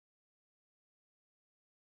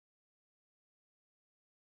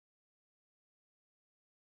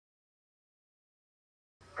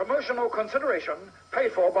Promotional consideration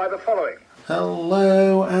paid for by the following.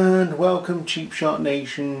 Hello and welcome Cheap Shot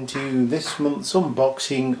Nation to this month's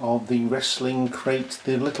unboxing of the Wrestling Crate,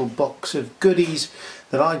 the little box of goodies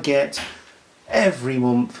that I get every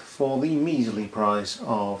month for the measly price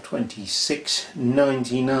of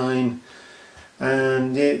 $26.99,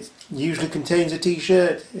 and it usually contains a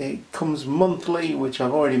t-shirt. It comes monthly, which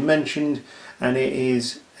I've already mentioned, and it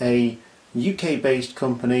is a UK based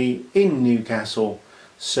company in Newcastle,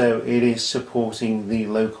 so it is supporting the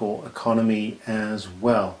local economy as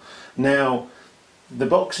well. Now, the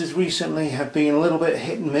boxes recently have been a little bit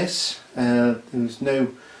hit and miss. There's no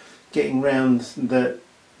getting round the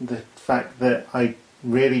fact that I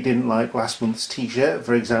really didn't like last month's t-shirt,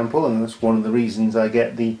 for example, and that's one of the reasons I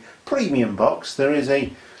get the premium box. There is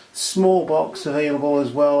a small box available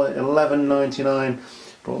as well at $11.99,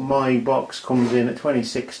 but my box comes in at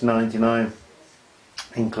 $26.99,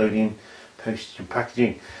 including postage and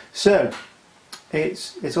packaging. So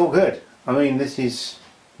it's all good. I mean, this is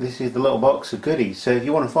the little box of goodies. So if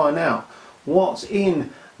you want to find out what's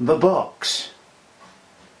in the box,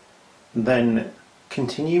 then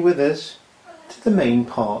continue with us to the main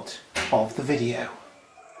part of the video.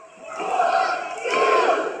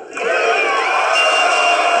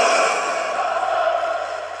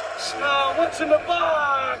 What's in the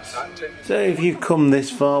box? So if you've come this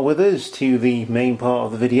far with us to the main part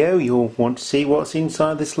of the video, you'll want to see what's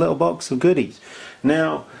inside this little box of goodies.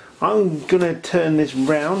 Now, I'm going to turn this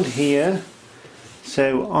round here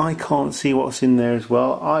so I can't see what's in there as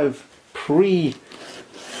well. I've pre-snipped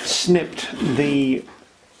the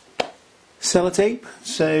sellotape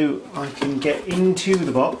so I can get into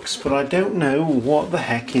the box, but I don't know what the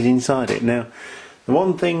heck is inside it. Now, the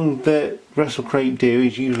one thing that WrestleCrate do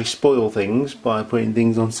is usually spoil things by putting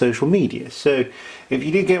things on social media. So if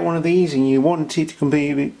you do get one of these and you want it to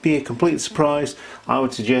be a complete surprise, I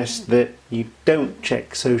would suggest that you don't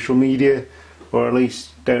check social media, or at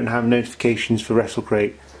least don't have notifications for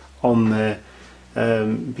WrestleCrate on there,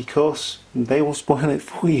 because they will spoil it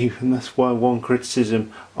for you, and that's why one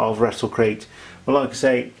criticism of WrestleCrate. Well, like I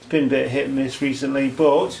say, it's been a bit hit and miss recently,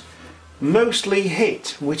 but mostly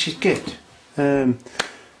hit, which is good.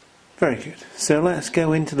 Very good. So let's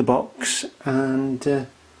go into the box and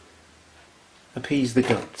appease the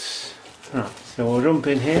gods. Right, so we'll jump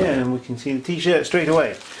in here and we can see the t-shirt straight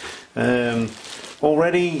away.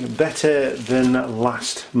 Already better than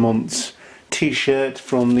last month's t-shirt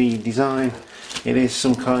from the design. It is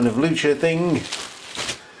some kind of lucha thing,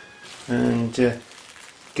 and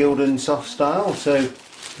Gildan soft style, so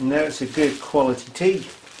now it's a good quality tee.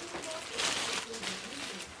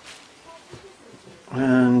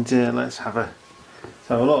 And let's have a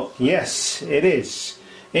look. Yes, it is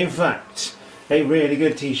in fact a really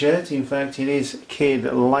good t-shirt. In fact, it is Kid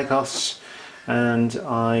Lycos, and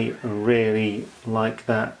I really like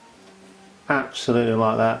that. Absolutely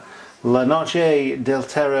like that. La Noche del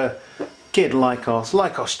Terror, Kid Lycos,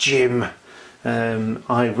 Lycos Gym.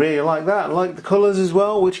 I really like that. I like the colours as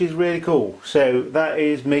well, which is really cool. So that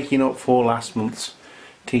is making up for last month's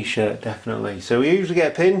t-shirt, definitely. So we usually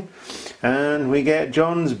get a pin, and we get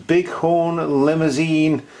John's Bighorn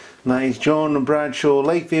Limousine. That is John Bradshaw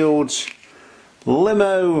Layfield's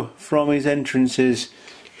limo from his entrances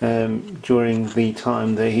during the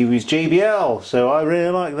time that he was JBL. So I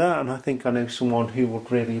really like that, and I think I know someone who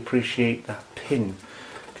would really appreciate that pin.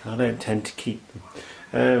 I don't tend to keep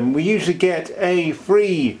them. We usually get a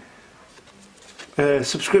free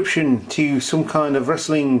subscription to some kind of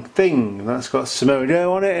wrestling thing that's got Samoa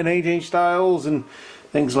Joe on it and AJ Styles and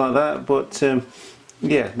things like that, but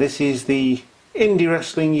yeah, this is the Indie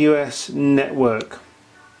Wrestling US Network.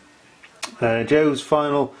 Joe's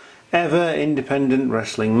final ever independent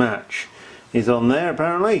wrestling match is on there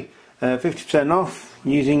apparently. 50% off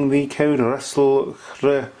using the code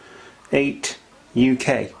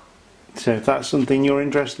WrestleCrate8UK. So if that's something you're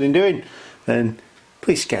interested in doing, then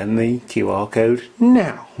please scan the QR code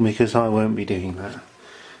now, because I won't be doing that.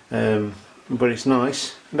 But it's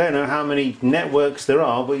nice. I don't know how many networks there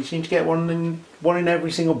are, but you seem to get one in every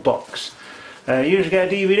single box. You usually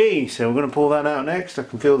get a DVD, so we're going to pull that out next. I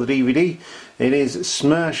can feel the DVD. It is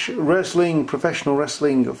Smash Wrestling, professional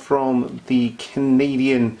wrestling from the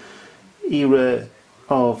Canadian area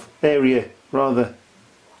of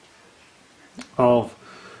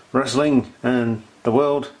wrestling and the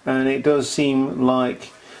world, and it does seem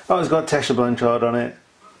like, oh, it's got Tessa Blanchard on it.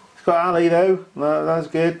 It's got Ali though, that's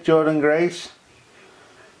good. Jordan Grace.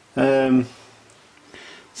 So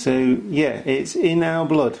yeah, it's in our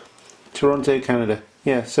blood. Toronto, Canada.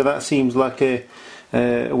 Yeah, so that seems like a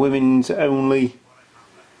women's only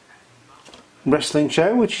wrestling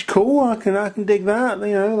show, which is cool. I can dig that.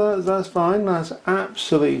 You know, that's fine. That's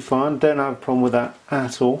absolutely fine. Don't have a problem with that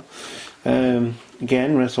at all. Again,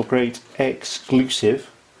 WrestleCrate exclusive.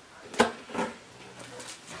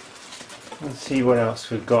 Let's see what else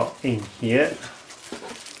we've got in here.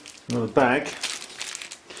 Another bag.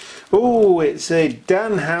 Oh, it's a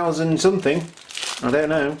Danhausen something. I don't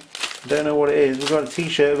know. Don't know what it is. We've got a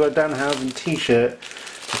t-shirt. We've got a Danhausen t-shirt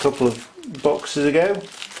a couple of boxes ago.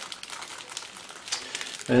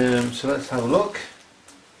 So let's have a look.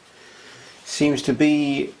 Seems to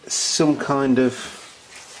be some kind of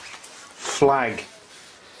flag,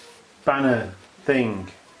 banner thing.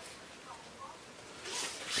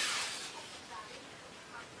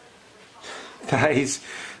 That is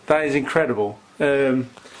incredible.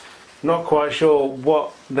 Not quite sure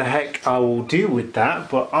what the heck I will do with that,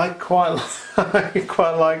 but I quite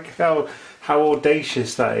like how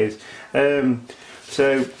audacious that is.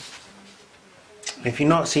 So if you've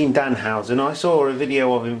not seen Danhausen, I saw a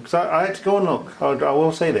video of him because I had to go and look. I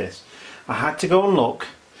will say this: I had to go and look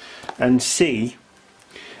and see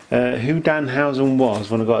who Danhausen was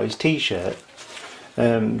when I got his T-shirt,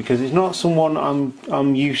 because it's not someone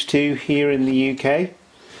I'm used to here in the UK.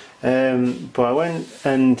 But I went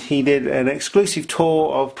and he did an exclusive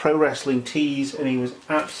tour of pro wrestling tees, and he was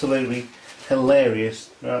absolutely hilarious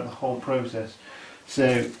throughout the whole process.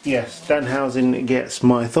 So yes, Danhausen gets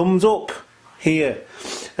my thumbs up here.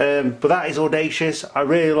 But that is audacious. I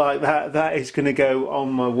really like that. That is going to go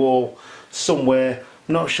on my wall somewhere.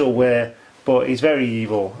 Not sure where, but he's very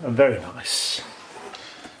evil and very nice.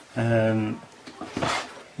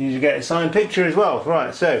 You get a signed picture as well.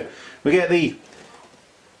 Right, so we get the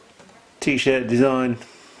T-shirt design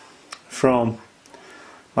from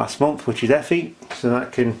last month, which is Effie, so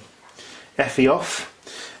that can Effie off.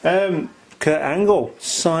 Kurt Angle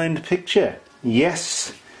signed picture.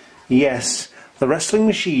 Yes, the wrestling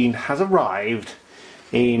machine has arrived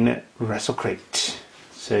in WrestleCrate,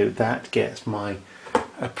 so that gets my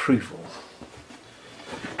approval.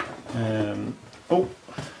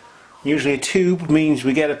 Usually a tube means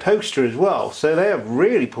we get a poster as well, so they have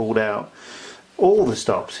really pulled out all the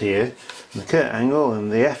stops here. The Kurt Angle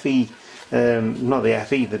and the Effie, not the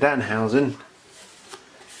Effie, the Danhausen.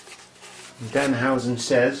 Danhausen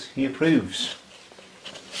says he approves.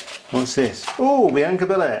 What's this? Oh, Bianca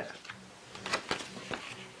Belair.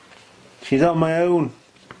 She's on my own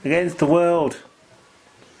against the world.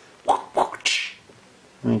 There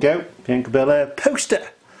we go, Bianca Belair poster.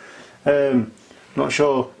 Not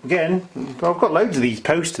sure. Again, I've got loads of these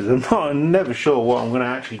posters. I'm never sure what I'm going to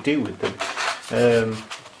actually do with them.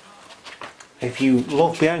 If you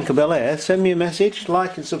love Bianca Belair, send me a message,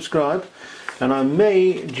 like and subscribe, and I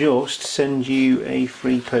may just send you a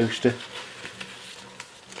free poster.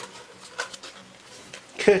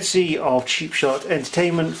 Courtesy of Cheap Shot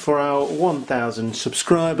Entertainment for our 1000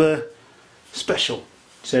 subscriber special.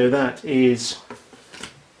 So that is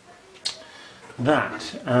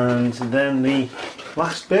that, and then the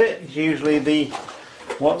last bit is usually the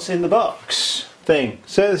what's in the box thing.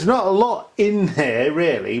 So there's not a lot in there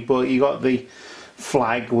really, but you got the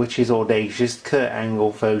flag, which is audacious, Kurt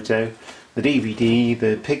Angle photo, the DVD,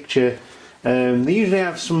 the picture. They usually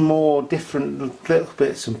have some more different little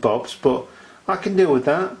bits and bobs, but I can deal with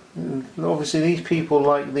that. Obviously these people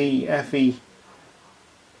like the Effie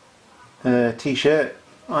t-shirt.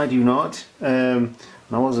 I do not.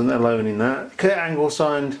 I wasn't alone in that. Kurt Angle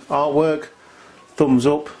signed artwork, thumbs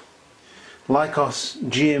up. Lycos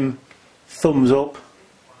Gym, thumbs up.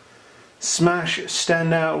 Smash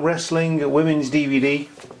Standout Wrestling Women's DVD,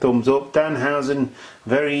 thumbs up. Danhausen,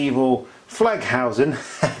 Very Evil Flaghausen,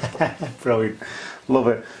 brilliant, love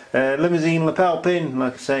it. Limousine lapel pin,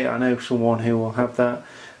 like I say, I know someone who will have that.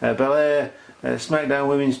 Belair, SmackDown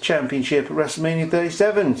Women's Championship at WrestleMania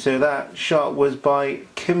 37, so that shot was by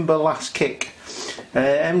Kimber Last Kick.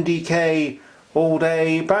 MDK All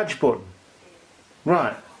Day badge button.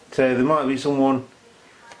 Right, so there might be someone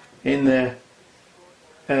in there.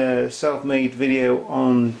 Self-made video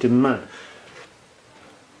on demand.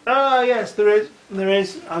 Ah, yes, there is.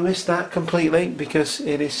 I missed that completely because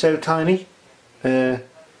it is so tiny. MDK.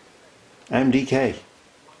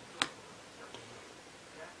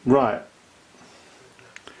 Right.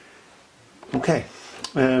 Okay.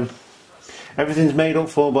 Everything's made up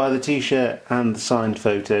for by the t-shirt and the signed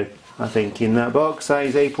photo, I think, in that box. That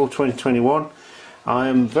is April 2021. I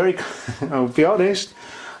am very...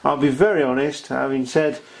 I'll be very honest, having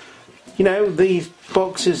said, you know, these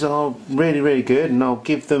boxes are really, really good, and I'll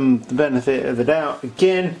give them the benefit of the doubt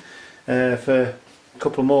again for a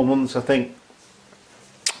couple more months, I think,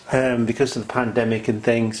 because of the pandemic and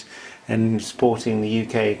things, and supporting the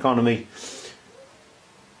UK economy.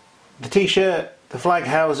 the t-shirt, the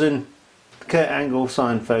Flaghausen, the Kurt Angle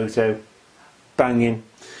signed photo, banging.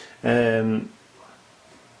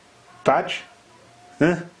 Badge.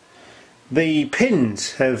 The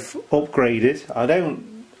pins have upgraded. I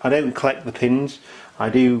don't collect the pins. I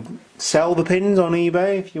do sell the pins on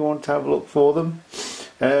eBay if you want to have a look for them.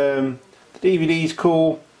 The DVD's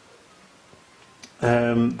cool.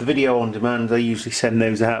 The video on demand, I usually send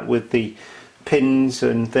those out with the pins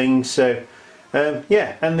and things. So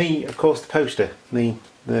yeah, and of course the poster, the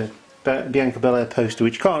Bianca Belair poster,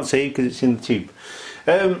 which you can't see because it's in the tube.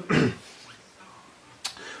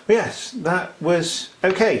 Yes, that was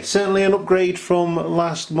okay. Certainly an upgrade from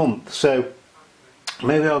last month. So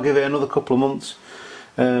maybe I'll give it another couple of months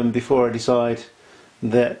before I decide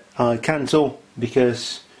that I cancel,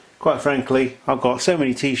 because quite frankly I've got so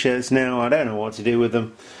many t-shirts now, I don't know what to do with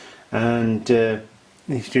them, and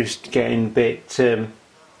it's just getting a bit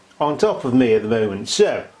on top of me at the moment.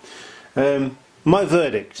 So my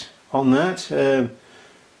verdict on that, it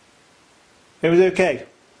was okay.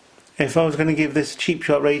 If I was going to give this a cheap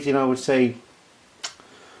shot rating, I would say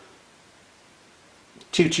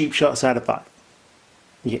 2 cheap shots out of 5.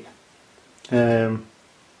 Yeah.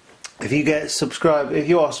 If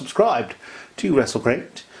you are subscribed to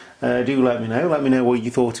WrestleCrate, do let me know. Let me know what you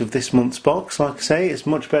thought of this month's box. Like I say, it's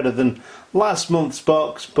much better than last month's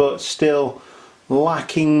box, but still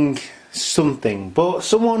lacking something. But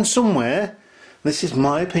someone somewhere, this is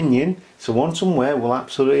my opinion, someone somewhere will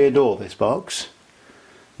absolutely adore this box.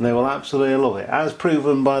 They will absolutely love it, as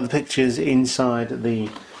proven by the pictures inside the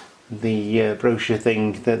brochure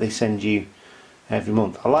thing that they send you every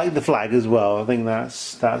month. I like the flag as well. I think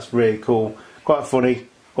that's really cool, quite funny,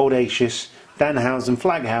 audacious. Danhausen,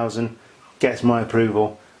 Flaghausen gets my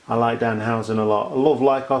approval. I like Danhausen a lot. I love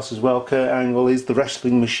Lycos as well. Kurt Angle is the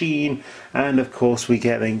wrestling machine, and of course we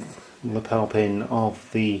get the lapel pin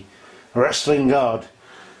of the wrestling god.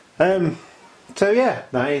 So yeah,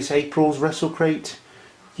 that is April's WrestleCrate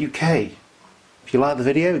UK. If you like the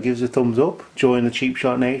video, give us a thumbs up, join the Cheap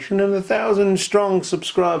Shot Nation and the 1,000 strong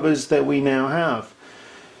subscribers that we now have.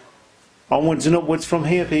 Onwards and upwards from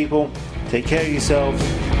here, people. Take care of yourselves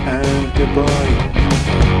and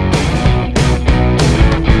goodbye.